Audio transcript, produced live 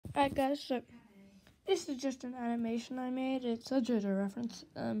Alright guys, so this is just an animation I made. It's a JoJo reference.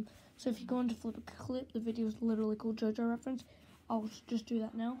 So if you go into flip a clip, the video is literally called JoJo reference. I'll just do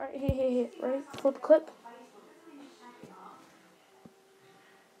that now. Alright, here, ready? Flip a clip.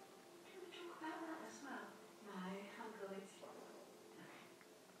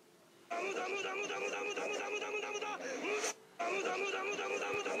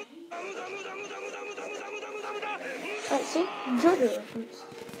 Alright, see? JoJo reference.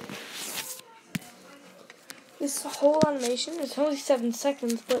 This whole animation is only 7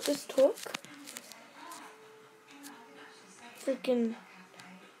 seconds, but this took freaking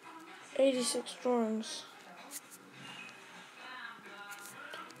 86 drawings.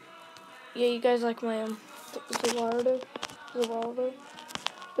 Yeah, you guys like my Zawaldo.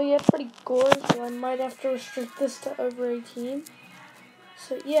 But yeah, pretty gory, so I might have to restrict this to over 18.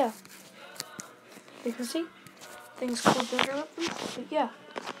 So yeah, you can see things called JoJo reference. But yeah.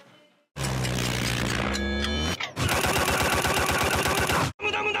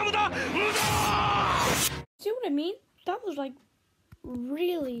 See what I mean? That was like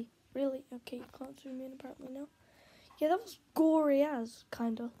really, okay, you can't zoom in apparently now. Yeah, that was gory as,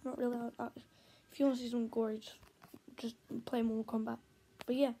 kinda. Not really. If you want to see some gory, just play Mortal Kombat.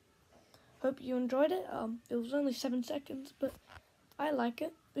 But yeah, hope you enjoyed it. It was only 7 seconds, but I like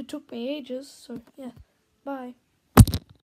it. It took me ages, so yeah. Bye.